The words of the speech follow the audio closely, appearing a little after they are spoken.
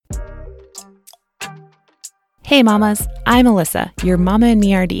Hey mamas, I'm Alyssa, your Mama and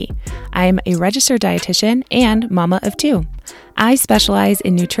Me RD. I'm a registered dietitian and mama of two. I specialize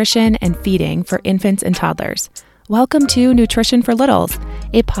in nutrition and feeding for infants and toddlers. Welcome to Nutrition for Littles,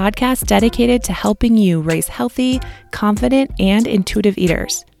 a podcast dedicated to helping you raise healthy, confident, and intuitive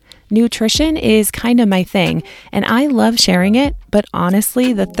eaters. Nutrition is kind of my thing, and I love sharing it, but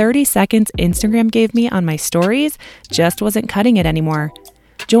honestly, the 30 seconds Instagram gave me on my stories just wasn't cutting it anymore.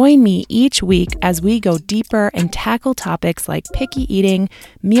 Join me each week as we go deeper and tackle topics like picky eating,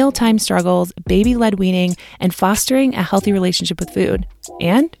 mealtime struggles, baby-led weaning, and fostering a healthy relationship with food,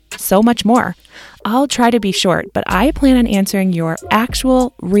 and so much more. I'll try to be short, but I plan on answering your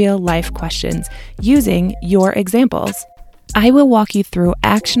actual real-life questions using your examples. I will walk you through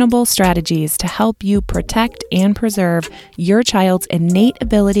actionable strategies to help you protect and preserve your child's innate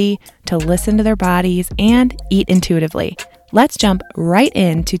ability to listen to their bodies and eat intuitively. Let's jump right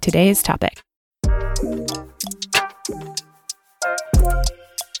into today's topic.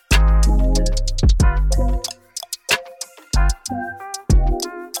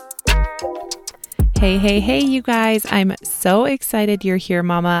 Hey, you guys. I'm so excited you're here,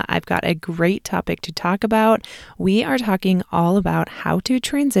 Mama. I've got a great topic to talk about. We are talking all about how to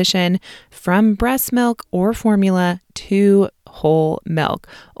transition from breast milk or formula to whole milk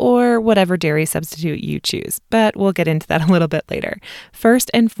or whatever dairy substitute you choose, but we'll get into that a little bit later.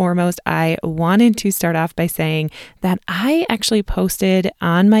 First and foremost, I wanted to start off by saying that I actually posted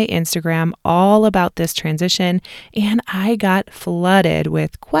on my Instagram all about this transition, and I got flooded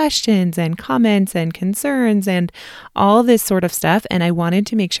with questions and comments and concerns and all this sort of stuff, and I wanted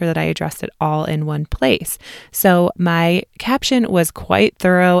to make sure that I addressed it all in one place. So my caption was quite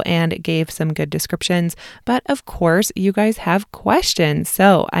thorough and gave some good descriptions, but of course, you guys have questions.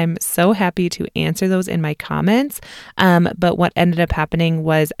 So I'm so happy to answer those in my comments. But what ended up happening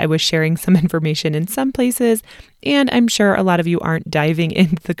was I was sharing some information in some places, and I'm sure a lot of you aren't diving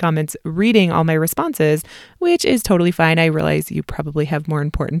into the comments reading all my responses, which is totally fine. I realize you probably have more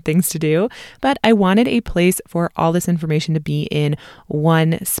important things to do, but I wanted a place for all this information to be in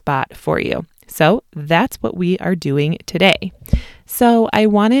one spot for you. So that's what we are doing today. So I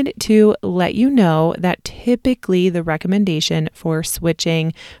wanted to let you know that typically the recommendation for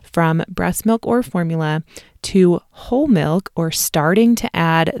switching from breast milk or formula to whole milk or starting to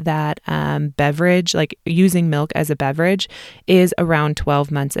add that beverage, like using milk as a beverage, is around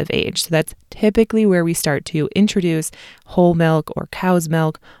 12 months of age. So that's typically where we start to introduce whole milk or cow's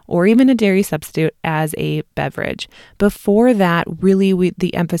milk or even a dairy substitute as a beverage. Before that, really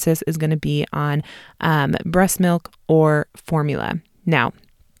the emphasis is going to be on breast milk or formula. Now,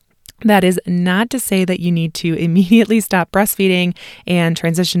 that is not to say that you need to immediately stop breastfeeding and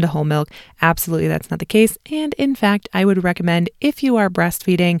transition to whole milk. Absolutely, that's not the case. And in fact, I would recommend if you are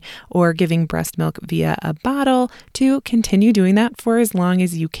breastfeeding or giving breast milk via a bottle to continue doing that for as long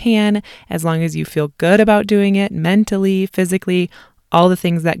as you can, as long as you feel good about doing it mentally, physically, all the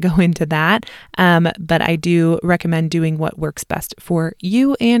things that go into that. But I do recommend doing what works best for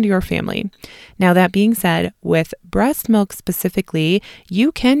you and your family. Now, that being said, with breast milk specifically,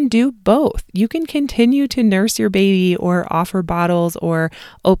 you can do both. You can continue to nurse your baby or offer bottles or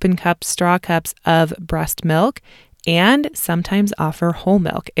open cups, straw cups of breast milk, and sometimes offer whole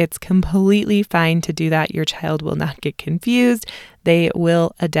milk. It's completely fine to do that. Your child will not get confused. They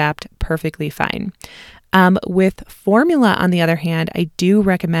will adapt perfectly fine. With formula, on the other hand, I do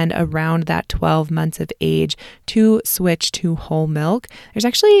recommend around that 12 months of age to switch to whole milk. There's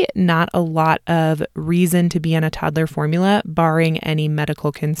actually not a lot of reason to be on a toddler formula, barring any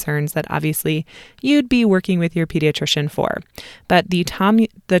medical concerns that obviously you'd be working with your pediatrician for. But the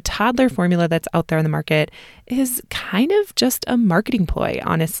toddler formula that's out there on the market is kind of just a marketing ploy,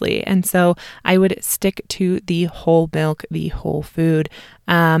 honestly. And so I would stick to the whole milk, the whole food.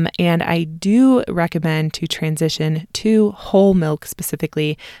 And I do recommend to transition to whole milk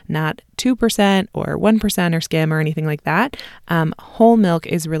specifically, not 2% or 1% or skim or anything like that. Whole milk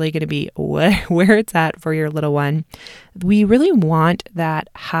is really going to be where it's at for your little one. We really want that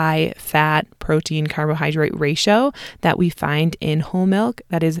high fat, protein, carbohydrate ratio that we find in whole milk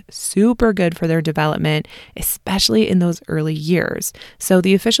that is super good for their development, especially in those early years. So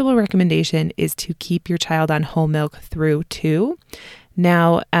the official recommendation is to keep your child on whole milk through 2.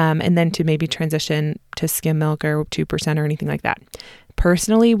 Now, and then to maybe transition to skim milk or 2% or anything like that.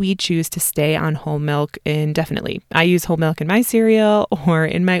 Personally, we choose to stay on whole milk indefinitely. I use whole milk in my cereal or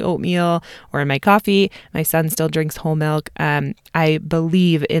in my oatmeal or in my coffee. My son still drinks whole milk. I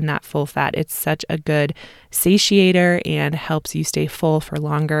believe in that full fat. It's such a good satiator and helps you stay full for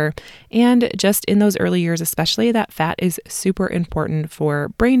longer. And just in those early years, especially, that fat is super important for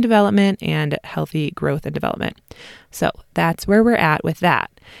brain development and healthy growth and development. So that's where we're at with that.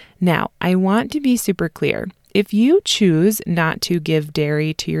 Now, I want to be super clear. If you choose not to give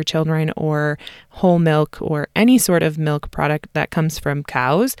dairy to your children or whole milk or any sort of milk product that comes from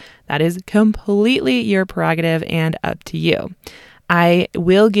cows, that is completely your prerogative and up to you. I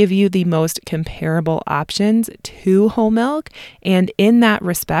will give you the most comparable options to whole milk. And in that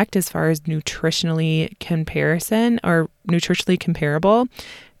respect, as far as nutritionally comparable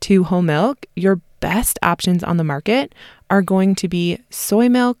to whole milk, your best options on the market are going to be soy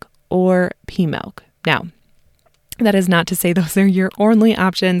milk or pea milk. Now, that is not to say those are your only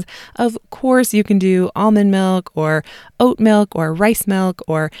options. Of course, you can do almond milk or oat milk or rice milk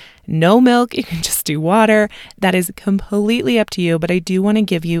or no milk. You can just do water. That is completely up to you, but I do want to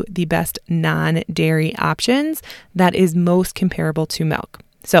give you the best non-dairy options that is most comparable to milk.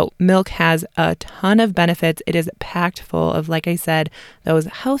 So milk has a ton of benefits. It is packed full of, like I said, those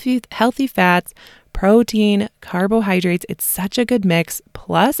healthy fats, protein, carbohydrates. It's such a good mix.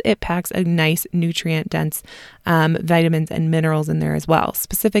 Plus, it packs a nice nutrient-dense vitamins and minerals in there as well.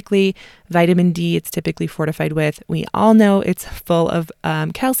 Specifically, vitamin D, it's typically fortified with. We all know it's full of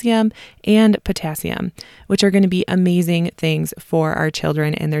calcium and potassium, which are going to be amazing things for our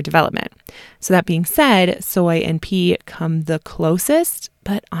children and their development. So that being said, soy and pea come the closest,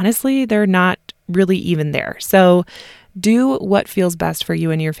 but honestly, they're not really even there. So do what feels best for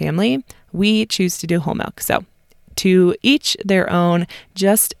you and your family. We choose to do whole milk. So to each their own.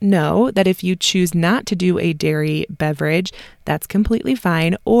 Just know that if you choose not to do a dairy beverage, that's completely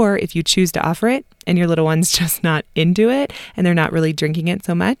fine. Or if you choose to offer it and your little one's just not into it and they're not really drinking it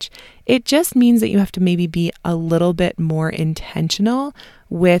so much, it just means that you have to maybe be a little bit more intentional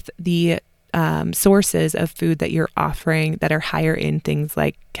with the sources of food that you're offering that are higher in things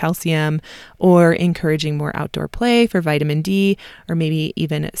like calcium, or encouraging more outdoor play for vitamin D, or maybe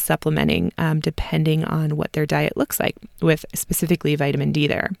even supplementing depending on what their diet looks like, with specifically vitamin D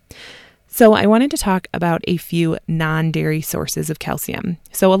there. So I wanted to talk about a few non-dairy sources of calcium.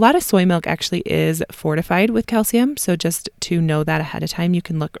 So a lot of soy milk actually is fortified with calcium. So just to know that ahead of time, you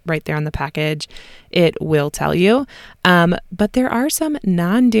can look right there on the package. It will tell you. But there are some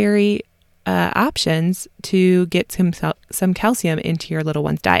non-dairy options to get some calcium into your little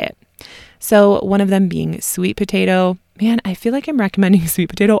one's diet. So one of them being sweet potato. Man, I feel like I'm recommending sweet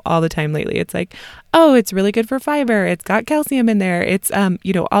potato all the time lately. It's like, oh, it's really good for fiber. It's got calcium in there. It's,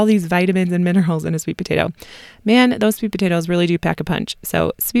 all these vitamins and minerals in a sweet potato. Man, those sweet potatoes really do pack a punch.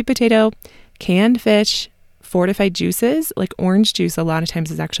 So sweet potato, canned fish, fortified juices, like orange juice, a lot of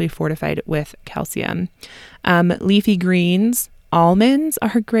times is actually fortified with calcium. Leafy greens, almonds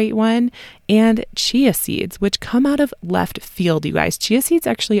are a great one, and chia seeds, which come out of left field, you guys. Chia seeds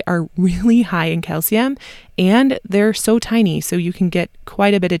actually are really high in calcium, and they're so tiny, so you can get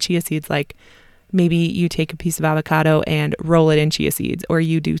quite a bit of chia seeds. Like maybe you take a piece of avocado and roll it in chia seeds, or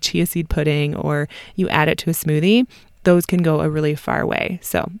you do chia seed pudding, or you add it to a smoothie. Those can go a really far way.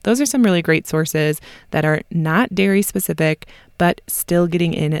 So those are some really great sources that are not dairy specific, but still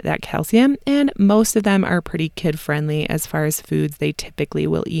getting in that calcium. And most of them are pretty kid friendly as far as foods they typically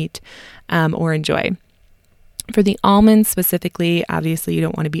will eat or enjoy. For the almonds specifically, obviously you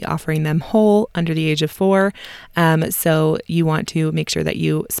don't want to be offering them whole under the age of 4. So you want to make sure that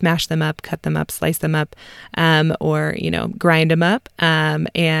you smash them up, cut them up, slice them up, or, grind them up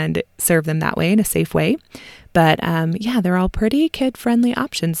and serve them that way in a safe way. But they're all pretty kid-friendly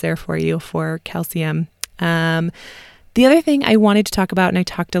options there for you for calcium. The other thing I wanted to talk about, and I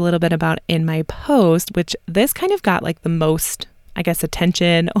talked a little bit about in my post, which this kind of got like the most,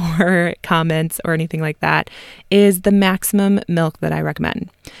 attention or comments or anything like that, is the maximum milk that I recommend.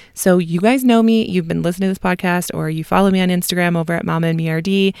 So you guys know me, you've been listening to this podcast, or you follow me on Instagram over at Mama and Me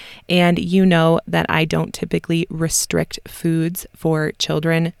RD, and you know that I don't typically restrict foods for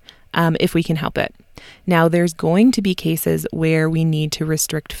children if we can help it. Now, there's going to be cases where we need to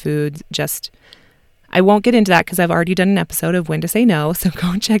restrict foods. I won't get into that because I've already done an episode of when to say no, so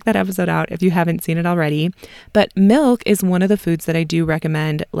go and check that episode out if you haven't seen it already. But milk is one of the foods that I do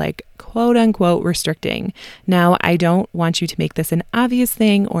recommend, like, quote unquote, restricting. Now, I don't want you to make this an obvious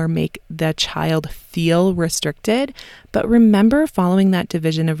thing or make the child feel restricted. But remember, following that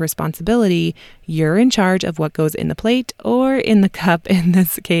division of responsibility, you're in charge of what goes in the plate or in the cup in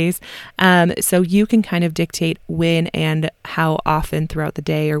this case. So you can kind of dictate when and how often throughout the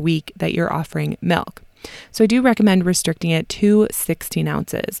day or week that you're offering milk. So I do recommend restricting it to 16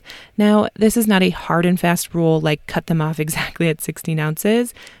 ounces. Now, this is not a hard and fast rule, like cut them off exactly at 16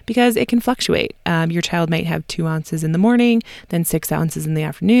 ounces, because it can fluctuate. Your child might have 2 ounces in the morning, then 6 ounces in the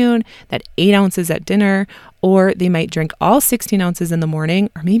afternoon, that 8 ounces at dinner, or they might drink all 16 ounces in the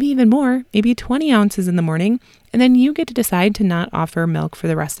morning, or maybe even more, maybe 20 ounces in the morning, and then you get to decide to not offer milk for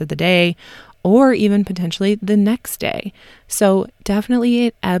the rest of the day, or even potentially the next day. So definitely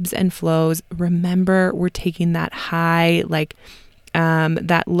it ebbs and flows. Remember, we're taking that high,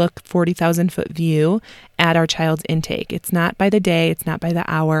 that look 40,000 foot view at our child's intake. It's not by the day, it's not by the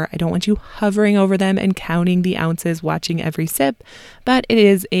hour. I don't want you hovering over them and counting the ounces, watching every sip, but it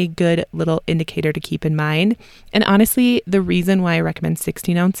is a good little indicator to keep in mind. And honestly, the reason why I recommend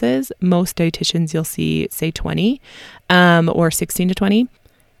 16 ounces, most dietitians you'll see say 20 or 16 to 20,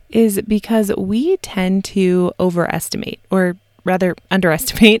 is because we tend to overestimate, or rather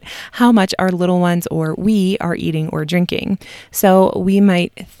underestimate, how much our little ones or we are eating or drinking. So we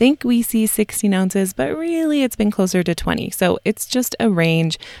might think we see 16 ounces, but really it's been closer to 20. So it's just a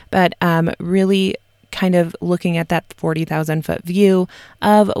range, but really kind of looking at that 40,000 foot view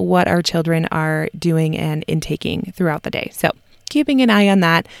of what our children are doing and intaking throughout the day. So keeping an eye on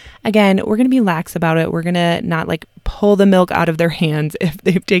that. Again, we're going to be lax about it. We're going to not pull the milk out of their hands if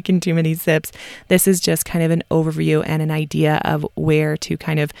they've taken too many sips. This is just kind of an overview and an idea of where to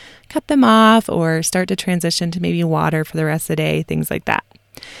kind of cut them off or start to transition to maybe water for the rest of the day, things like that.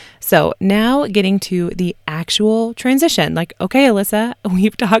 So now getting to the actual transition, okay, Alyssa,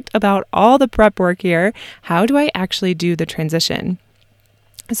 we've talked about all the prep work here. How do I actually do the transition?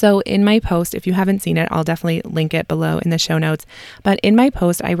 So in my post, if you haven't seen it, I'll definitely link it below in the show notes. But in my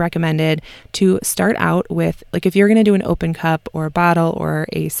post, I recommended to start out with, if you're going to do an open cup or a bottle or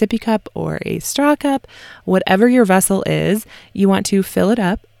a sippy cup or a straw cup, whatever your vessel is, you want to fill it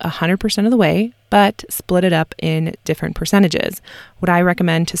up 100% of the way, but split it up in different percentages. What I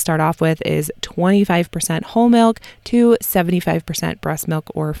recommend to start off with is 25% whole milk to 75% breast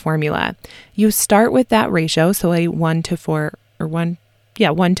milk or formula. You start with that ratio, so a 1 to 4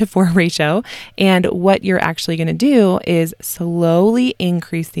 ratio. And what you're actually going to do is slowly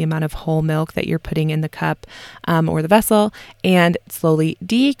increase the amount of whole milk that you're putting in the cup or the vessel, and slowly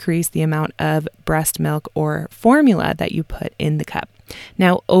decrease the amount of breast milk or formula that you put in the cup.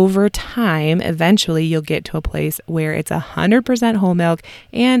 Now, over time, eventually you'll get to a place where it's 100% whole milk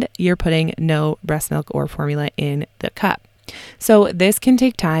and you're putting no breast milk or formula in the cup. So this can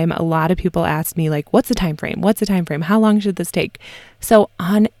take time. A lot of people ask me what's the time frame? What's the time frame? How long should this take? So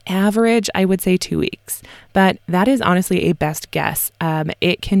on average, I would say 2 weeks, but that is honestly a best guess.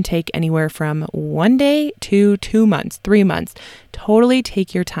 It can take anywhere from 1 day to 2 months, 3 months. Totally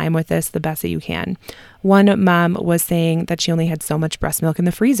take your time with this the best that you can. One mom was saying that she only had so much breast milk in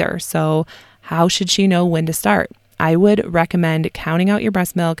the freezer. So how should she know when to start? I would recommend counting out your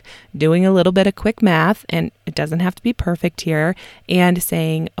breast milk, doing a little bit of quick math, and it doesn't have to be perfect here, and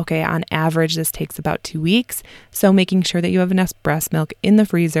saying, okay, on average, this takes about 2 weeks. So making sure that you have enough breast milk in the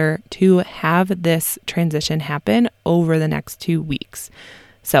freezer to have this transition happen over the next 2 weeks.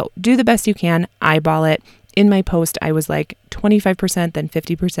 So do the best you can, eyeball it. In my post, I was 25%, then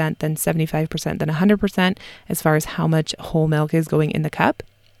 50%, then 75%, then 100% as far as how much whole milk is going in the cup.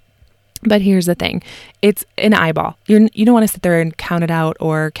 But here's the thing, it's an eyeball. You don't want to sit there and count it out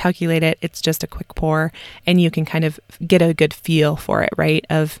or calculate it. It's just a quick pour, and you can kind of get a good feel for it, right?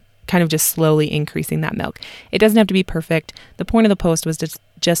 Of kind of just slowly increasing that milk. It doesn't have to be perfect. The point of the post was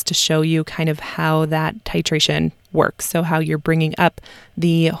just to show you kind of how that titration works. So how you're bringing up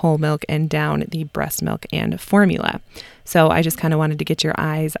the whole milk and down the breast milk and formula. So I just kind of wanted to get your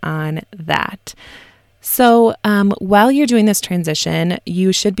eyes on that. So while you're doing this transition,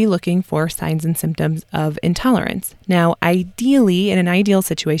 you should be looking for signs and symptoms of intolerance. Now, ideally, in an ideal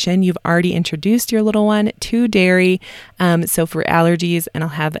situation, you've already introduced your little one to dairy. So for allergies, and I'll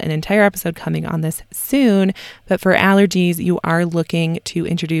have an entire episode coming on this soon, but for allergies, you are looking to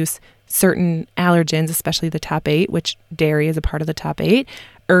introduce certain allergens, especially the top 8, which dairy is a part of the top 8,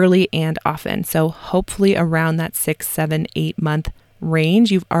 early and often. So hopefully around that 6, 7, 8 month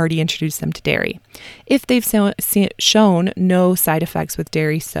range, you've already introduced them to dairy. If they've shown no side effects with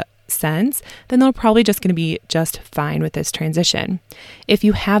dairy sense, then they're probably just going to be just fine with this transition. If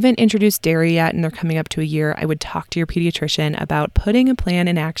you haven't introduced dairy yet and they're coming up to a year, I would talk to your pediatrician about putting a plan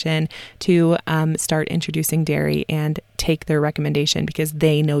in action to start introducing dairy and take their recommendation because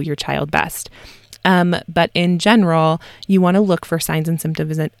they know your child best. But in general, you want to look for signs and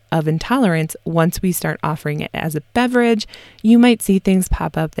symptoms of intolerance. Once we start offering it as a beverage, you might see things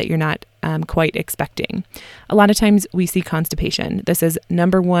pop up that you're not quite expecting. A lot of times we see constipation. This is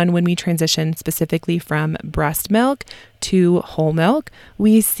number one when we transition specifically from breast milk to whole milk.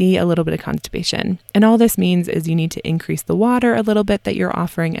 We see a little bit of constipation. And all this means is you need to increase the water a little bit that you're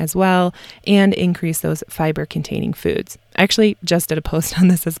offering as well and increase those fiber containing foods. I actually just did a post on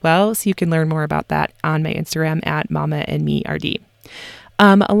this as well, so you can learn more about that on my Instagram at MamaandMeRD.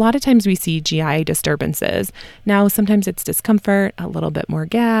 A lot of times we see GI disturbances. Now, sometimes it's discomfort, a little bit more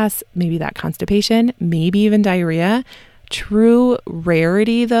gas, maybe that constipation, maybe even diarrhea. True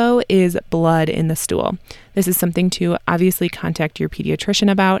rarity, though, is blood in the stool. This is something to obviously contact your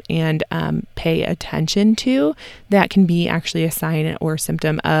pediatrician about and pay attention to. That can be actually a sign or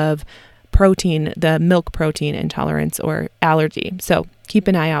symptom of protein, the milk protein intolerance or allergy. So keep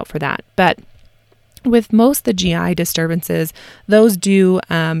an eye out for that. But with most the GI disturbances, those do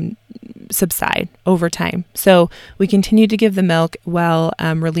subside over time. So we continue to give the milk while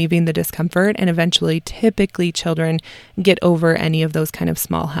relieving the discomfort, and eventually, typically, children get over any of those kind of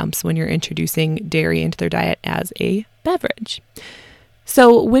small humps when you're introducing dairy into their diet as a beverage.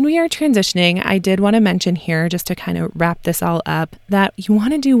 So when we are transitioning, I did want to mention here, just to kind of wrap this all up, that you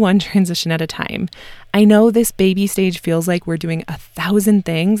want to do one transition at a time. I know this baby stage feels like we're doing 1,000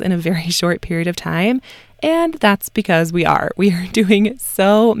 things in a very short period of time, and that's because we are. We are doing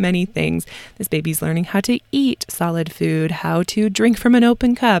so many things. This baby's learning how to eat solid food, how to drink from an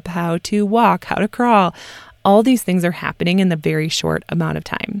open cup, how to walk, how to crawl. All these things are happening in the very short amount of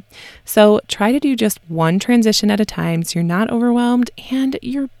time. So try to do just one transition at a time so you're not overwhelmed and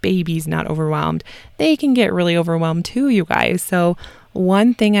your baby's not overwhelmed. They can get really overwhelmed too, you guys. So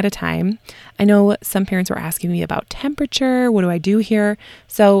one thing at a time. I know some parents were asking me about temperature. What do I do here?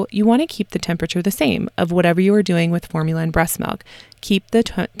 So you want to keep the temperature the same of whatever you are doing with formula and breast milk. Keep the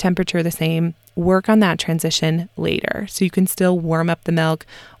temperature the same. Work on that transition later. So you can still warm up the milk,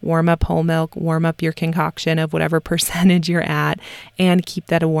 warm up whole milk, warm up your concoction of whatever percentage you're at, and keep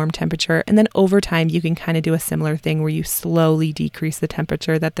that a warm temperature. And then over time, you can kind of do a similar thing where you slowly decrease the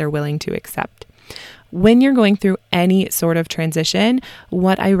temperature that they're willing to accept. When you're going through any sort of transition,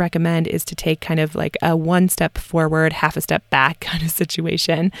 what I recommend is to take kind of like a one step forward, half a step back kind of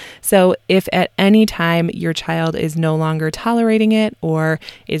situation. So if at any time your child is no longer tolerating it or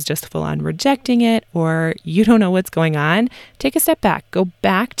is just full on rejecting it, or you don't know what's going on, take a step back, go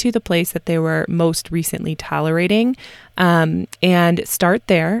back to the place that they were most recently tolerating, and start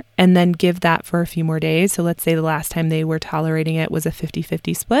there and then give that for a few more days. So let's say the last time they were tolerating it was a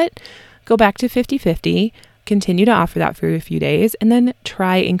 50-50 split. Go back to 50-50, continue to offer that for a few days, and then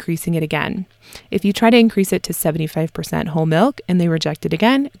try increasing it again. If you try to increase it to 75% whole milk and they reject it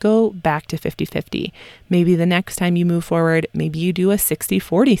again, go back to 50-50. Maybe the next time you move forward, maybe you do a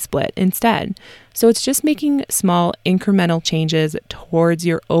 60-40 split instead. So it's just making small incremental changes towards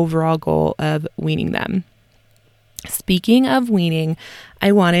your overall goal of weaning them. Speaking of weaning,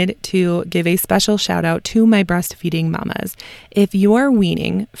 I wanted to give a special shout out to my breastfeeding mamas. If you are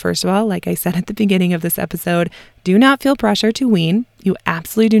weaning, first of all, like I said at the beginning of this episode, do not feel pressure to wean. You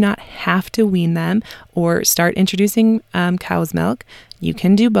absolutely do not have to wean them or start introducing cow's milk. You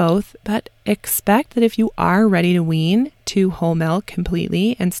can do both, but expect that if you are ready to wean to whole milk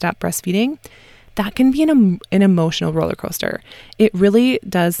completely and stop breastfeeding, that can be an emotional roller coaster. It really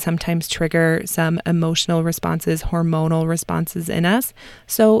does sometimes trigger some emotional responses, hormonal responses in us.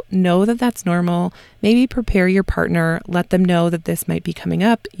 So know that that's normal. Maybe prepare your partner, let them know that this might be coming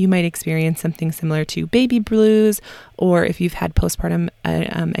up. You might experience something similar to baby blues, or if you've had postpartum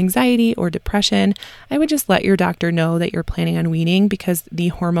anxiety or depression, I would just let your doctor know that you're planning on weaning, because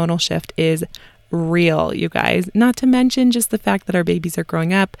the hormonal shift is real, you guys, not to mention just the fact that our babies are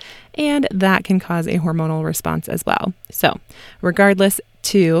growing up, and that can cause a hormonal response as well. So regardless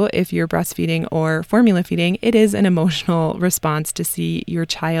too, if you're breastfeeding or formula feeding, it is an emotional response to see your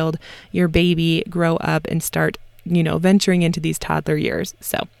child, your baby grow up and start, venturing into these toddler years.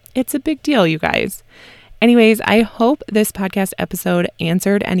 So it's a big deal, you guys. Anyways, I hope this podcast episode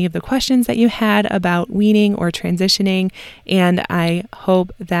answered any of the questions that you had about weaning or transitioning, and I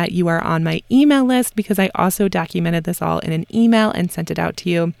hope that you are on my email list, because I also documented this all in an email and sent it out to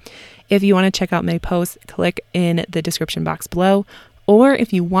you. If you want to check out my posts, click in the description box below. Or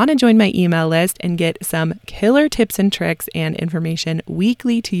if you want to join my email list and get some killer tips and tricks and information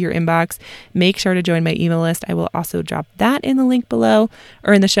weekly to your inbox, make sure to join my email list. I will also drop that in the link below,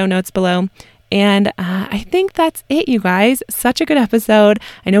 or in the show notes below. And I think that's it, you guys. Such a good episode.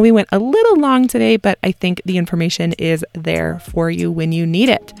 I know we went a little long today, but I think the information is there for you when you need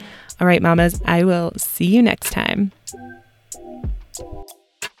it. All right, mamas, I will see you next time.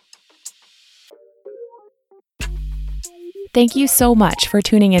 Thank you so much for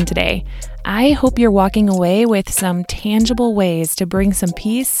tuning in today. I hope you're walking away with some tangible ways to bring some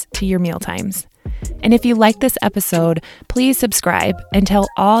peace to your mealtimes. And if you like this episode, please subscribe and tell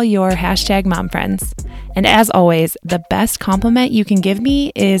all your #mom friends. And as always, the best compliment you can give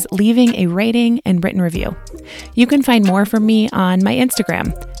me is leaving a rating and written review. You can find more from me on my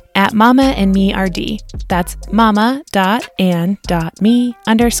Instagram at mamaandmerd. That's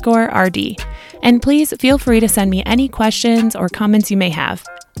mama.and.me_RD. And please feel free to send me any questions or comments you may have.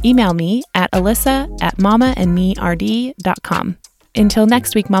 Email me at alyssa@mamaandmerd.com. Until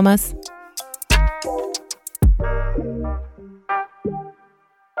next week, mamas.